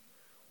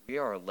 We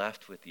are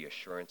left with the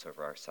assurance of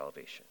our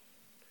salvation.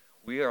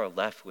 We are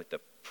left with the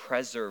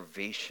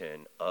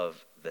preservation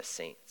of the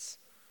saints.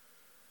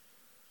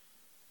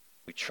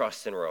 We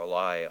trust and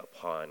rely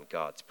upon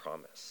God's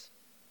promise.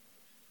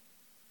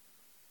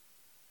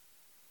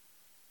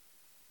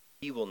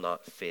 He will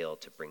not fail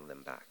to bring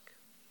them back.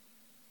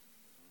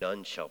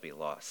 None shall be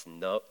lost.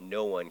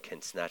 No one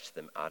can snatch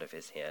them out of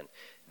his hand.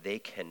 They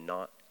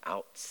cannot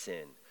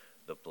out-sin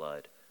the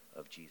blood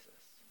of Jesus.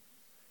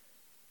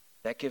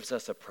 That gives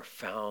us a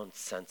profound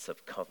sense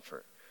of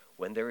comfort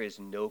when there is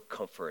no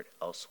comfort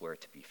elsewhere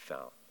to be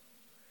found.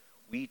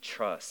 We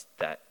trust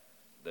that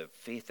the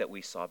faith that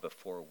we saw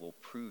before will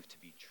prove to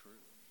be true.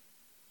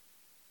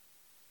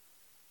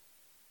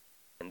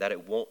 And that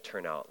it won't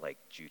turn out like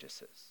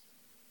Judas's.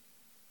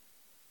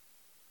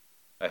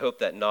 I hope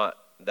that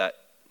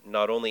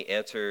not only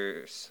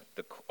answers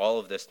all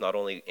of this not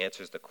only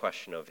answers the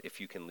question of if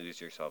you can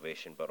lose your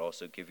salvation, but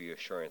also give you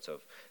assurance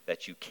of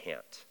that you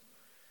can't.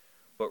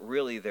 But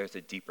really, there's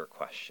a deeper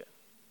question.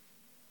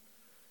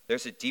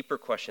 There's a deeper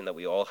question that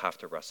we all have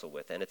to wrestle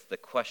with, and it's the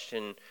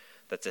question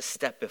that's a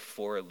step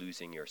before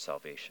losing your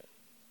salvation.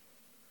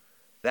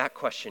 That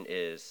question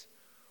is,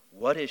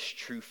 what is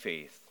true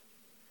faith,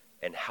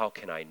 and how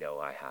can I know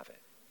I have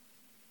it?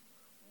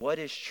 What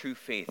is true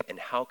faith, and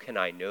how can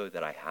I know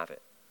that I have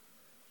it?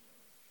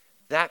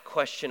 That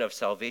question of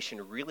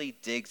salvation really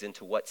digs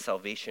into what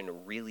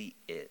salvation really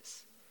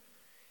is.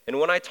 And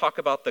when I talk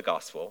about the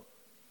gospel,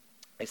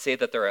 I say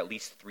that there are at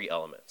least three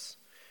elements.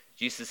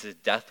 Jesus'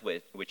 death,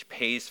 which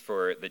pays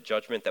for the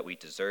judgment that we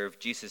deserve.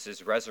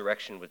 Jesus'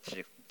 resurrection,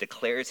 which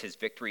declares his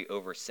victory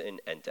over sin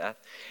and death.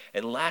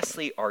 And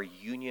lastly, our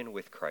union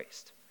with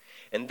Christ.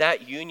 And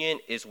that union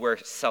is where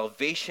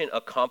salvation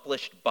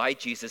accomplished by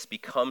Jesus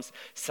becomes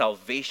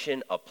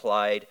salvation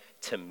applied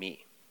to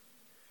me.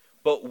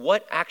 But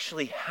what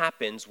actually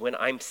happens when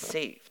I'm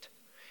saved?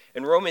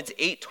 And Romans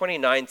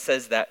 8:29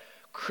 says that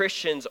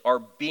Christians are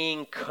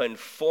being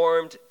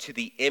conformed to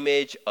the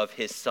image of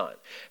his Son.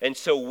 And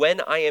so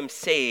when I am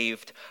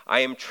saved, I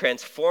am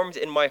transformed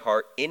in my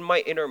heart, in my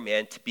inner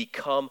man, to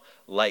become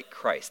like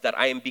Christ. That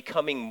I am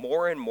becoming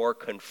more and more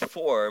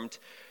conformed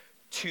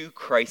to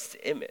Christ's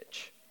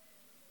image.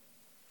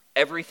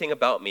 Everything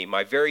about me,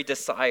 my very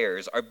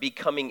desires, are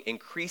becoming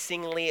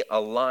increasingly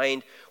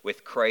aligned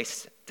with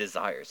Christ's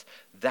desires.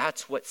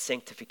 That's what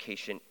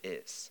sanctification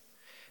is.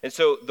 And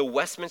so the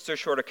Westminster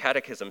Shorter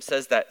Catechism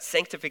says that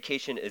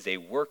sanctification is a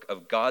work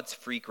of God's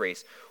free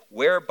grace,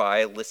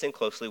 whereby, listen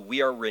closely,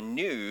 we are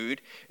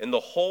renewed in the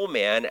whole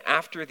man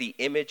after the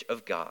image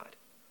of God,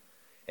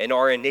 and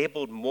are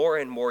enabled more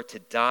and more to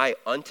die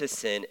unto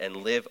sin and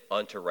live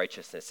unto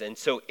righteousness. And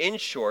so in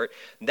short,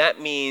 that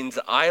means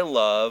I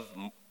love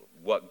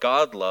what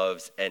God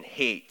loves and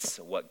hates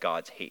what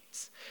God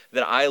hates.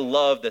 That I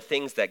love the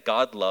things that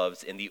God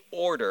loves in the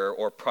order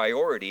or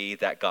priority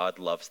that God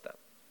loves them.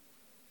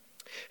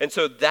 And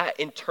so that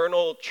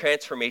internal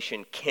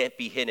transformation can't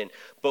be hidden,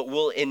 but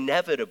will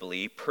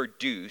inevitably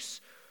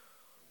produce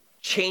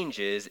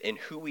changes in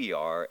who we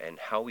are and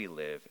how we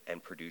live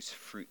and produce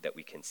fruit that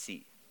we can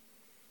see.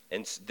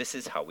 And this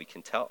is how we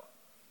can tell.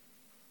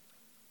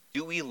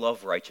 Do we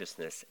love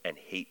righteousness and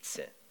hate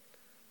sin?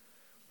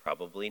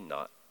 Probably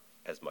not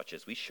as much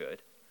as we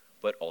should,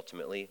 but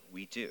ultimately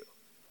we do.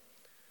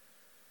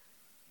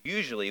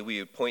 Usually we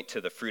would point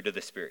to the fruit of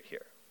the Spirit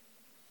here,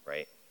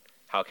 right?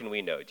 How can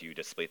we know? Do you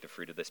display the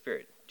fruit of the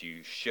Spirit? Do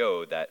you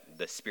show that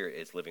the Spirit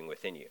is living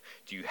within you?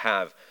 Do you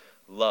have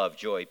love,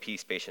 joy,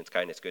 peace, patience,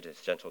 kindness,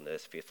 goodness,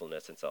 gentleness,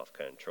 faithfulness, and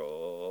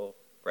self-control,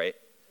 right?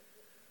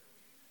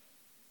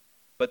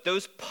 But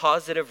those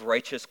positive,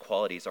 righteous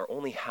qualities are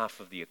only half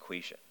of the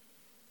equation.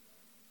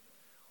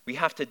 We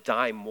have to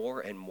die more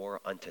and more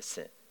unto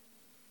sin.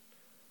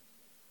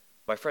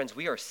 My friends,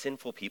 we are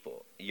sinful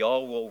people.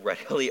 Y'all will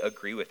readily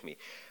agree with me.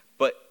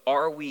 But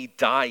are we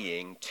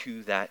dying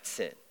to that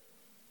sin?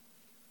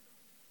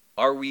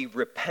 Are we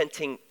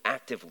repenting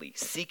actively,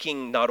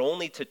 seeking not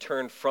only to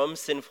turn from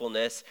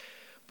sinfulness,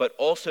 but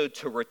also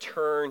to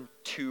return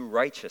to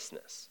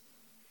righteousness?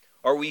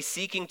 Are we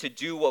seeking to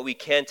do what we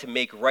can to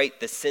make right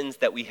the sins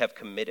that we have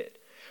committed?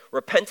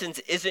 Repentance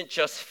isn't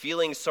just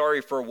feeling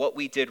sorry for what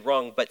we did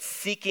wrong, but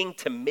seeking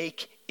to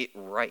make it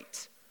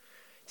right,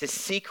 to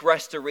seek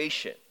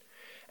restoration.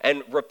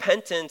 And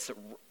repentance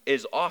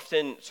is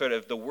often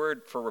the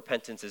word for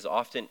repentance is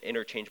often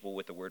interchangeable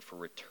with the word for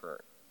return.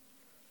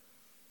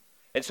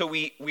 And so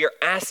we are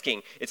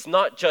asking, it's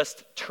not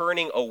just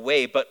turning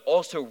away, but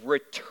also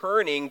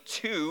returning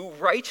to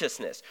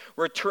righteousness,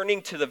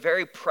 returning to the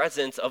very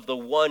presence of the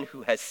one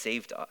who has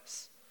saved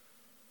us.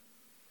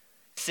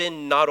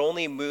 Sin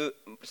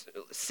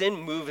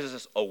moves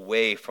us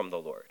away from the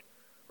Lord,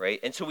 right?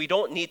 And so we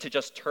don't need to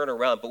just turn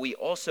around, but we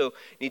also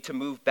need to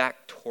move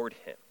back toward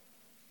him.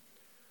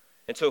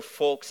 And so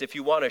folks, if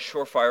you want a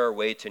surefire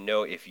way to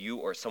know if you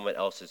or someone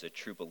else is a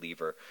true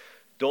believer,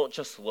 don't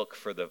just look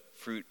for the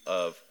fruit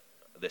of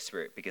the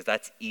Spirit, because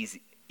that's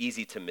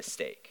easy to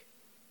mistake,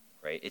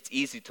 right? It's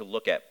easy to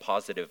look at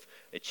positive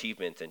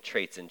achievements and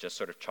traits and just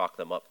sort of chalk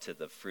them up to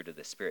the fruit of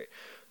the Spirit.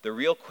 The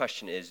real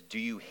question is, do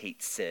you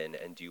hate sin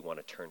and do you want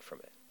to turn from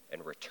it?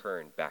 and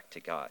return back to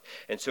God.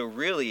 And so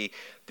really,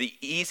 the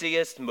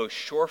easiest, most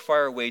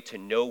surefire way to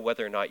know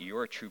whether or not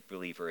you're a true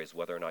believer is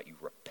whether or not you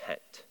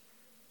repent.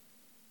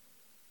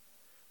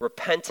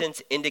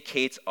 Repentance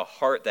indicates a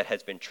heart that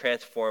has been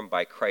transformed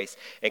by Christ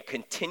and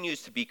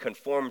continues to be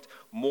conformed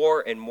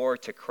more and more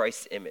to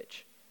Christ's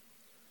image.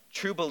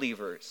 True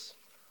believers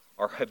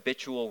are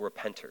habitual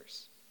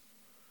repenters.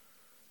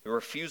 The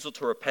refusal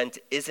to repent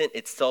isn't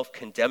itself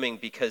condemning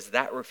because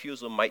that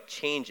refusal might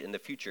change in the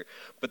future.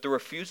 But the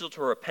refusal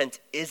to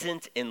repent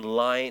isn't in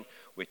line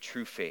with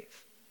true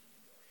faith.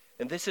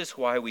 And this is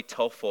why we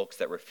tell folks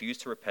that refuse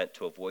to repent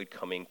to avoid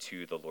coming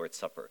to the Lord's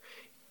Supper.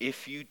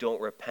 If you don't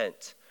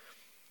repent,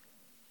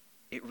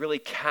 it really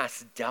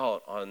casts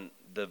doubt on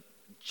the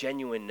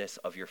genuineness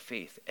of your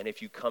faith. And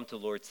if you come to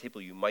the Lord's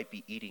table, you might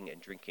be eating and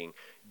drinking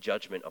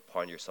judgment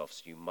upon yourself.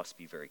 So you must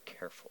be very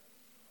careful.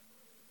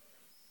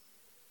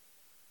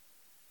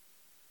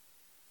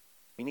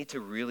 We need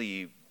to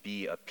really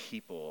be a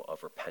people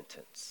of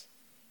repentance.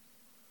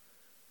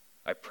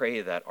 I pray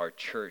that our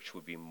church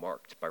would be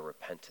marked by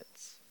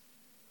repentance.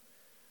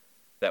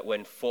 That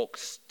when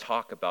folks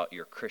talk about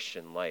your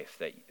Christian life,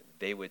 that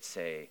they would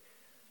say,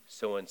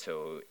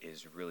 so-and-so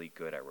is really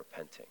good at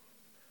repenting.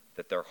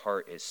 That their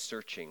heart is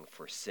searching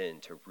for sin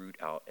to root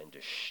out and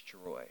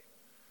destroy,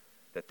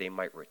 that they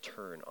might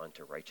return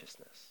unto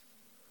righteousness.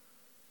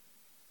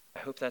 I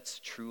hope that's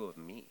true of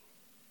me.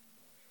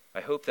 I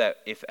hope that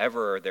if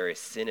ever there is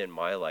sin in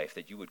my life,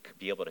 that you would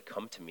be able to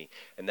come to me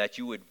and that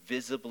you would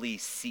visibly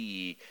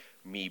see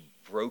me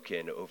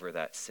broken over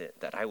that sin,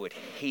 that I would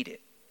hate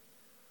it,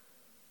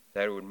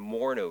 that I would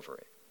mourn over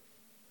it,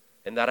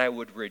 and that I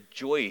would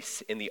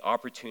rejoice in the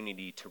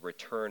opportunity to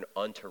return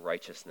unto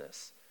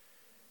righteousness,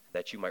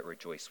 that you might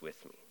rejoice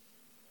with me.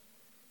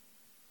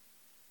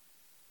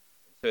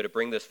 So to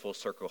bring this full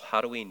circle, how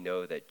do we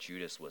know that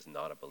Judas was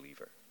not a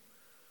believer?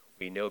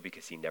 We know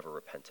because he never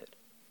repented.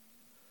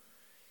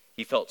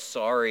 He felt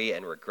sorry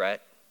and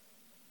regret,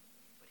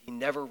 but he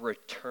never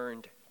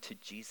returned to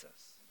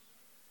Jesus.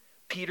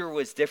 Peter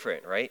was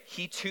different, right?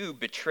 He too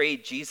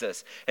betrayed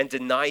Jesus and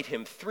denied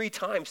him 3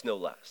 times, no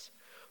less.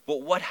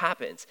 But what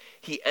happens?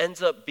 He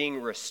ends up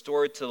being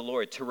restored to the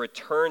Lord, to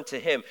return to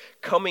him,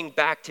 coming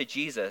back to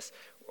Jesus,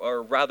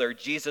 or rather,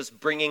 Jesus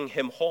bringing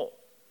him home.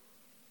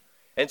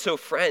 And so,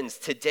 friends,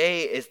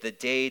 today is the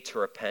day to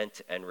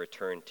repent and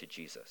return to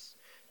Jesus,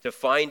 to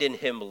find in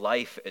him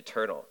life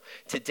eternal.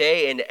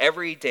 Today and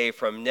every day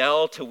from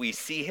now till we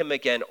see him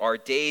again are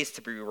days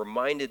to be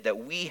reminded that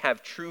we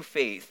have true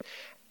faith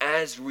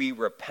as we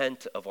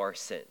repent of our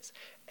sins.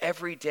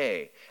 Every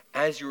day,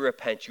 as you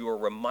repent, you are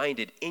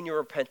reminded in your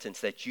repentance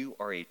that you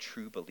are a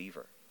true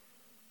believer.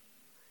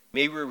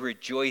 May we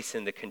rejoice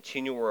in the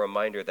continual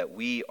reminder that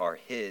we are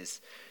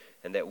his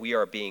and that we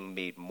are being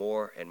made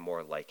more and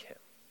more like him.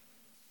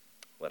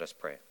 Let us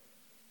pray.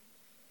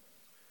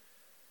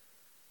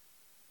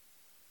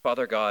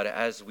 Father God,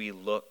 as we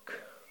look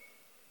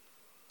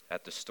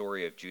at the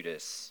story of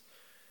Judas,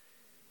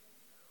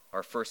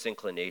 our first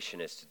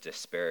inclination is to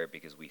despair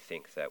because we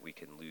think that we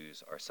can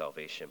lose our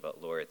salvation. But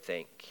Lord,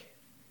 thank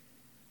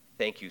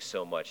you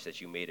so much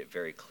that you made it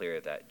very clear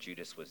that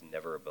Judas was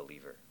never a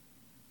believer.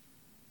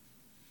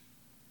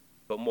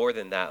 But more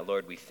than that,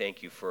 Lord, we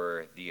thank you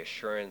for the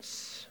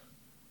assurance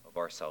of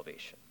our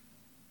salvation.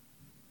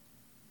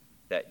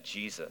 That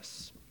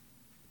Jesus,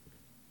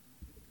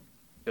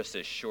 just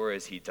as sure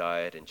as he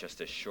died and just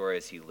as sure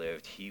as he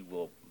lived, he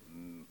will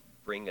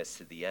bring us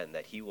to the end,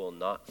 that he will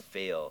not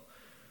fail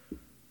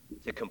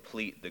to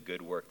complete the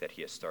good work that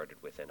he has started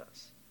within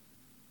us.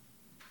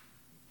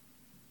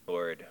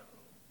 Lord,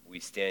 we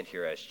stand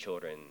here as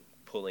children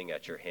pulling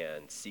at your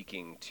hand,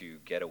 seeking to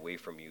get away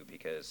from you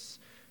because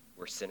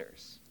we're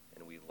sinners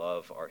and we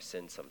love our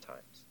sin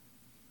sometimes.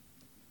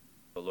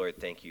 But Lord,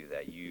 thank you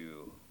that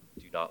you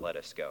do not let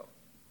us go,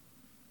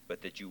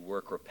 but that you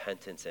work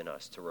repentance in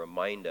us to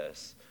remind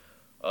us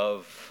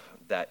of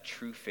that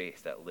true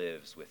faith that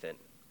lives within,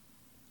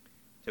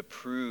 to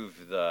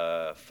prove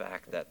the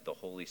fact that the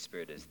Holy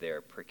Spirit is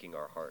there pricking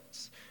our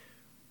hearts,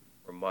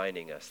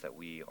 reminding us that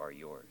we are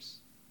yours.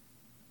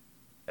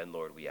 And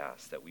Lord, we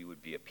ask that we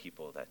would be a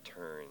people that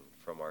turn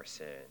from our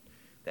sin,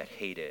 that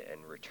hate it,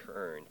 and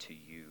return to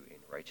you in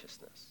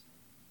righteousness.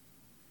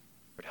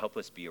 Lord, help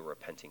us be a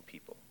repenting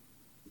people.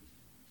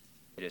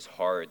 It is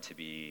hard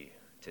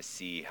to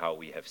see how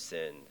we have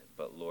sinned,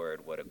 but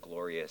Lord, what a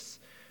glorious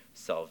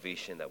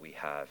salvation that we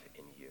have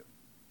in you.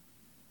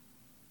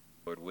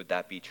 Lord, would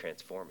that be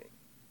transforming?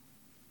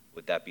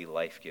 Would that be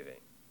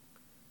life-giving?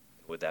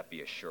 Would that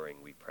be assuring,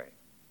 we pray.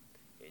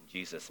 In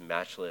Jesus'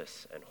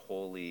 matchless and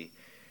holy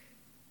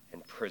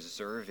and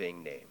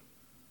preserving name,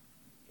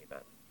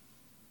 amen.